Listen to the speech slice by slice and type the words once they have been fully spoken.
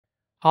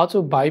How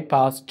to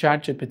bypass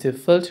ChatGPT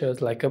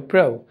filters like a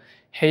pro.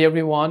 Hey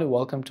everyone,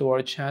 welcome to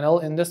our channel.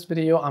 In this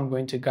video, I'm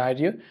going to guide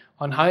you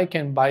on how you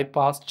can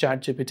bypass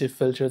ChatGPT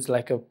filters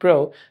like a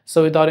pro.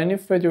 So without any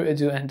further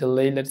ado and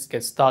delay, let's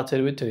get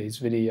started with today's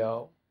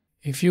video.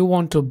 If you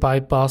want to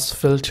bypass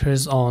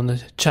filters on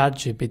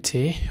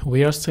ChatGPT,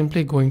 we are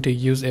simply going to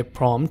use a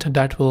prompt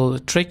that will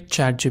trick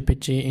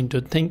ChatGPT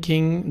into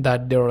thinking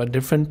that they're a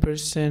different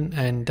person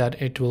and that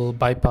it will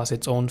bypass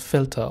its own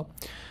filter.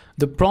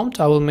 The prompt,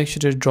 I will make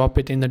sure to drop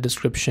it in the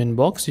description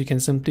box. You can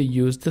simply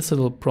use this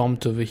little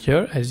prompt over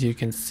here. As you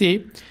can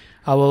see,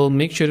 I will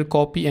make sure to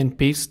copy and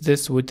paste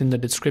this within the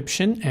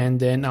description, and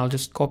then I'll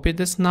just copy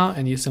this now,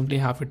 and you simply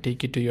have to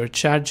take it to your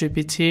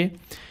ChatGPT.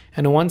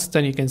 And once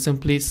done, you can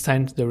simply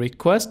send the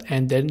request,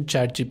 and then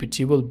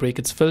ChatGPT will break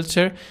its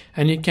filter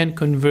and you can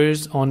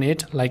converse on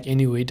it like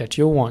any way that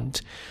you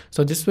want.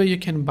 So this way you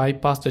can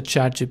bypass the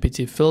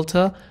ChatGPT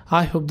filter.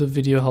 I hope the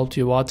video helped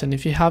you out, and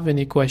if you have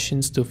any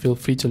questions, do feel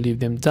free to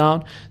leave them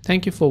down.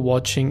 Thank you for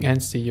watching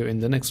and see you in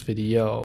the next video.